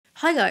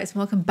Hi guys, and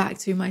welcome back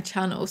to my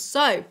channel.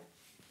 So,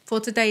 for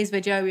today's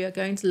video, we are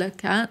going to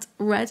look at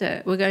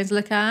Reddit. We're going to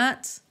look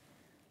at...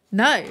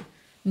 No,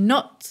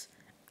 not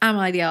Am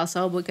I the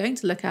Arsehole? We're going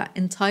to look at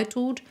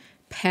Entitled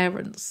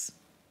Parents.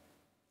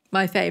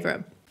 My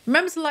favourite.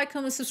 Remember to like,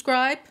 comment,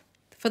 subscribe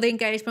for the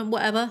engagement,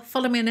 whatever.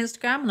 Follow me on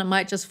Instagram and I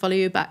might just follow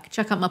you back.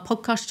 Check out my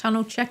podcast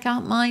channel. Check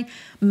out my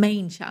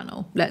main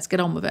channel. Let's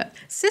get on with it.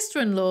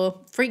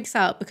 Sister-in-law freaks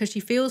out because she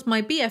feels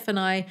my BF and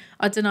I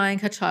are denying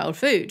her child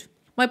food.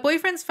 My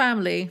boyfriend's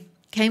family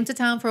came to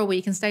town for a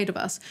week and stayed with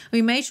us.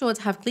 We made sure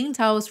to have clean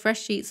towels, fresh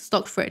sheets,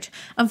 stocked fridge.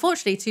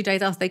 Unfortunately, 2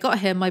 days after they got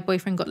here, my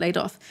boyfriend got laid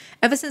off.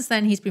 Ever since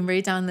then, he's been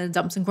really down in the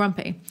dumps and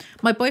grumpy.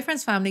 My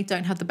boyfriend's family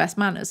don't have the best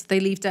manners.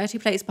 They leave dirty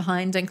plates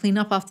behind, don't clean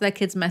up after their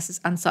kids'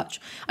 messes and such.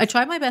 I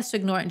tried my best to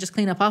ignore it and just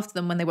clean up after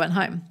them when they went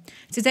home.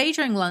 Today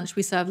during lunch,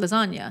 we served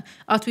lasagna.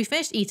 After we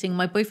finished eating,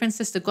 my boyfriend's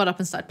sister got up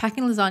and started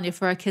packing lasagna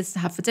for her kids to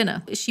have for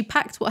dinner. She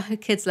packed what her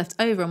kids left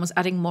over and was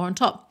adding more on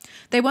top.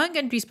 They weren't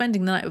going to be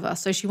spending the night with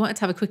us, so she wanted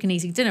to have a quick and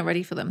easy dinner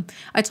ready for them.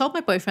 I told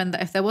my boyfriend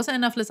that if there wasn't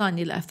enough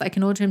lasagna left, I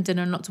can order him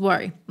dinner and not to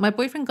worry. My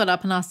boyfriend got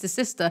up and asked his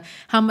sister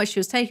how much she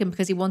was taking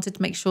because he wanted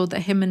to make sure that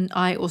him and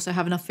I also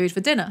have enough food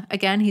for dinner.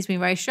 Again, he's been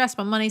very stressed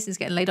about money since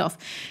getting laid off.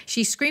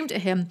 She screamed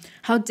at him,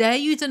 "How dare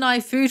you deny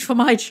food for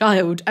my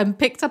child?" and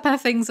picked up her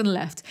things and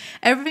left.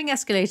 Everything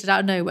escalated out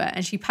of nowhere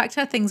and she packed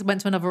her things and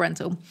went to another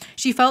rental.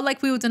 She felt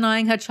like we were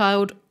denying her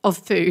child of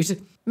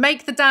food.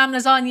 Make the damn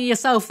lasagna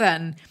yourself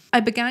then.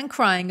 I began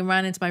crying and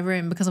ran into my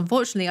room because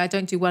unfortunately I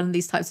don't do well in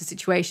these types of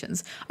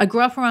situations. I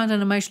grew up around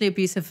an emotionally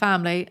abusive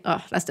family.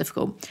 Oh, that's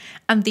difficult.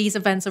 And these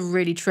events are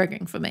really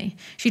triggering for me.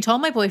 She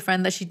told my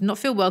boyfriend that she did not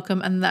feel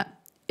welcome and that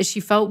she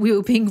felt we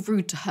were being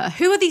rude to her.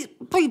 Who are these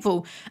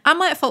people?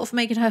 Am I at fault for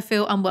making her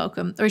feel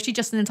unwelcome? Or is she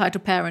just an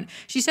entitled parent?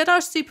 She said I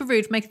was super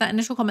rude for making that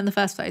initial comment in the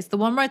first place. The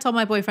one where I told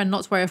my boyfriend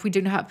not to worry if we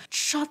do not have.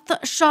 Shut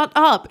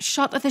up.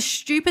 Shut up, this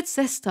stupid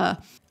sister.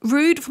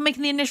 Rude for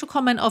making the initial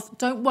comment of,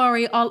 "Don't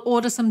worry, I'll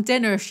order some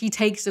dinner if she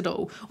takes it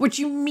all." What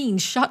do you mean?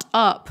 Shut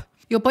up.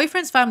 Your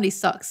boyfriend's family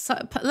sucks.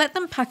 So let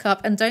them pack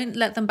up and don't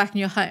let them back in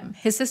your home.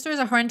 His sister is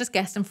a horrendous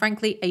guest and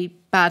frankly a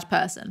bad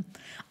person.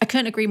 I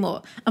couldn't agree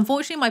more.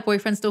 Unfortunately, my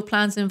boyfriend still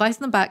plans on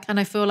inviting them back and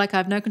I feel like I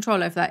have no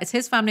control over that. It's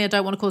his family. I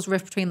don't want to cause a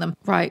rift between them.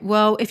 Right.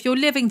 Well, if you're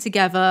living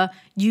together,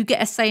 you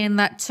get a say in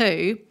that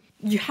too.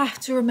 You have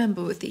to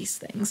remember with these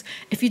things,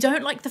 if you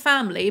don't like the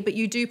family, but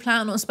you do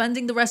plan on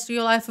spending the rest of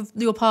your life with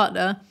your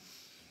partner,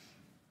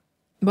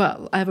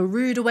 well, I have a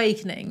rude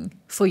awakening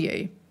for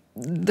you.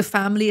 The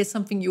family is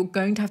something you're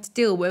going to have to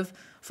deal with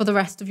for the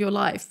rest of your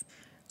life.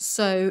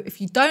 So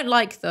if you don't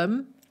like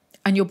them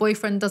and your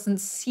boyfriend doesn't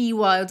see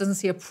why or doesn't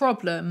see a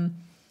problem,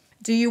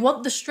 do you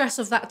want the stress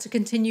of that to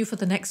continue for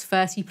the next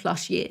 30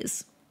 plus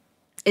years?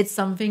 It's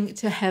something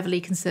to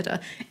heavily consider.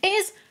 It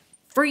is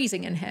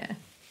freezing in here,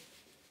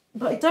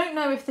 but I don't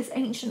know if this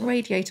ancient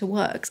radiator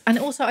works. And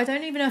also, I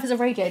don't even know if it's a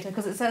radiator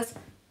because it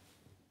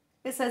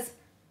says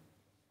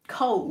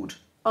cold.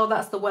 Oh,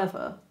 that's the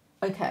weather.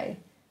 Okay.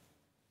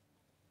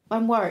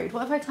 I'm worried.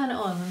 What if I turn it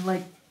on and,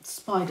 like,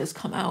 spiders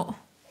come out?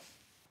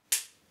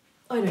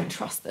 I don't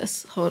trust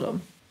this. Hold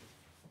on.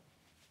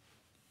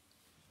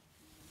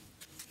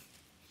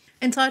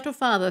 Entitled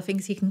father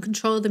thinks he can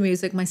control the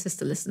music my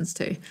sister listens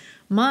to.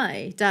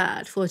 My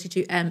dad,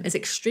 42M, is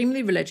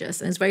extremely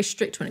religious and is very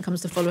strict when it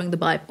comes to following the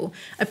Bible.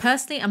 I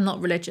personally am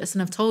not religious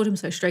and I've told him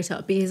so straight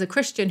up, but he is a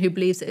Christian who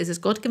believes it is his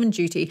God-given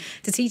duty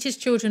to teach his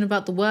children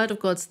about the word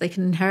of God so they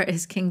can inherit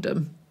his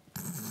kingdom.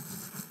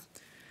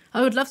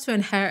 I would love to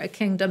inherit a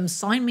kingdom.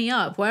 Sign me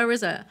up. Where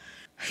is it?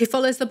 He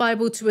follows the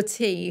Bible to a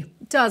T.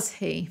 Does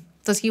he?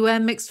 Does he wear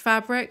mixed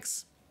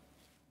fabrics?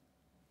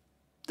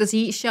 Does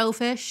he eat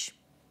shellfish?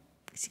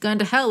 Is he going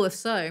to hell if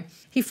so?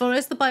 He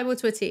follows the Bible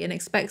to a T and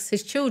expects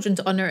his children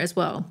to honour it as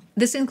well.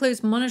 This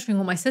includes monitoring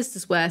what my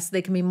sisters wear so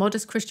they can be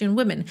modest Christian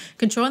women,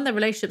 controlling their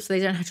relationships so they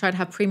don't try to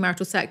have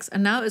premarital sex,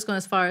 and now it's gone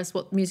as far as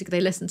what music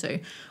they listen to.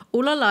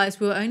 All our lives,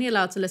 we were only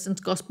allowed to listen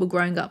to gospel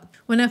growing up.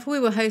 Whenever we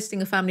were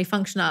hosting a family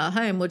function at our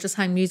home or just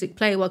having music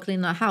play while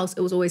cleaning our house,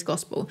 it was always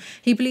gospel.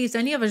 He believes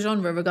any other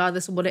genre,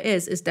 regardless of what it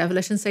is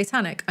devilish and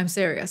satanic. I'm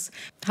serious.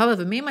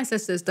 However, me and my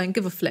sisters don't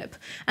give a flip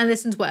and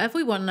listen to whatever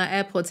we want in our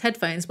AirPods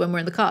headphones when we're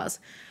in the cars.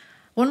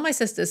 One of my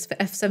sisters, for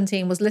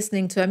F17, was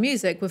listening to her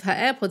music with her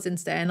AirPods in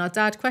today, and our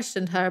dad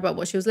questioned her about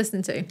what she was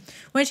listening to.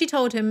 When she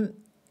told him,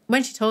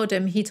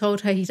 he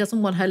told her he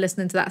doesn't want her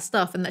listening to that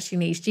stuff and that she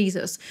needs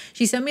Jesus.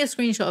 She sent me a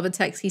screenshot of a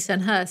text he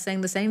sent her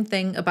saying the same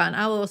thing about an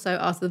hour or so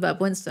after the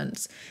verbal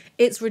instance.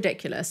 It's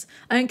ridiculous.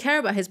 I don't care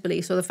about his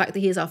beliefs or the fact that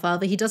he is our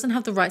father. He doesn't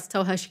have the right to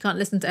tell her she can't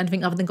listen to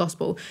anything other than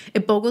gospel.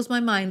 It boggles my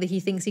mind that he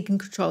thinks he can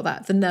control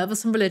that. The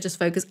nervous and religious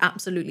folk is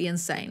absolutely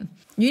insane.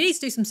 You need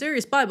to do some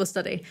serious Bible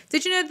study.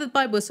 Did you know that the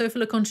Bible is so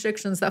full of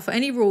contradictions that for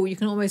any rule you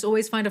can almost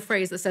always find a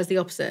phrase that says the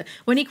opposite?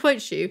 When he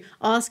quotes you,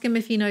 ask him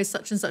if he knows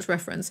such and such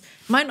reference.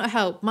 Might not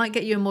help, might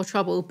get you in more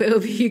trouble, but it'll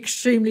be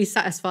extremely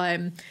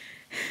satisfying.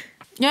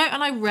 Yeah,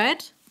 and I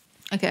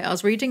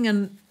was reading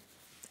an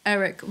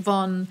Eric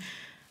von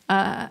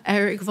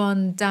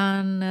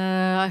Dan,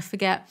 I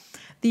forget,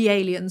 the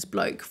aliens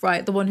bloke,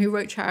 right? The one who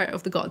wrote Chariot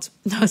of the Gods.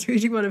 I was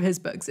reading one of his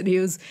books and he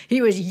was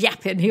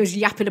yapping. He was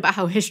yapping about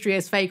how history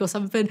is fake or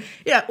something.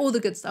 Yeah, all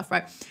the good stuff,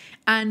 right?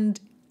 And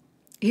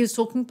he was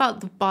talking about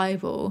the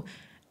Bible.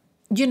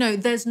 You know,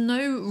 there's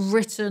no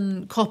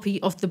written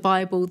copy of the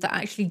Bible that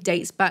actually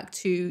dates back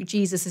to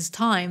Jesus's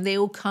time. They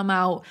all come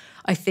out,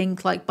 I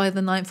think, like by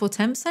the 9th or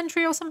 10th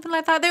century or something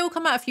like that. They all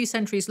come out a few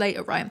centuries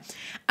later, right?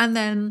 And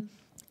then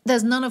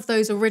there's none of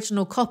those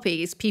original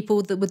copies,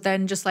 people that would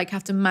then just like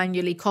have to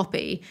manually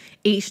copy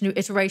each new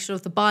iteration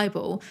of the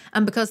Bible.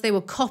 And because they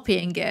were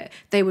copying it,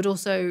 they would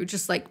also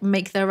just like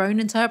make their own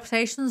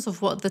interpretations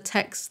of what the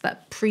text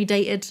that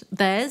predated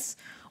theirs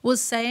was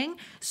saying.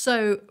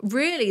 So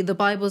really the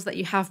Bibles that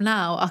you have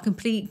now are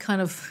complete kind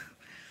of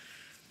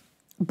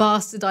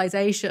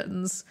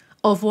bastardizations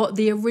of what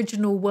the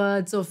original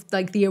words of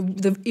like the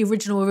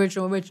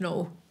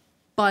original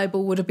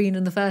Bible would have been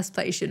in the first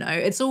place, you know.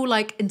 It's all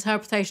like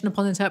interpretation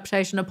upon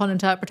interpretation upon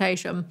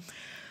interpretation.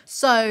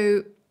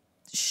 So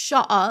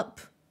shut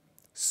up,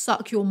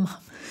 suck your mum.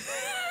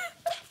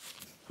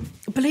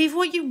 Believe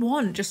what you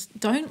want, just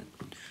don't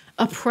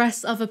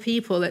oppress other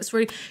people. It's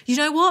really, you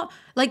know what?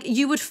 Like,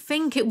 you would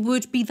think it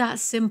would be that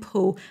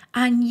simple,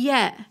 and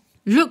yet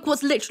look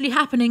what's literally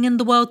happening in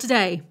the world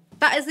today.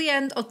 That is the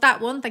end of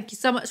that one. Thank you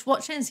so much for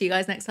watching. See you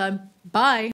guys next time. Bye.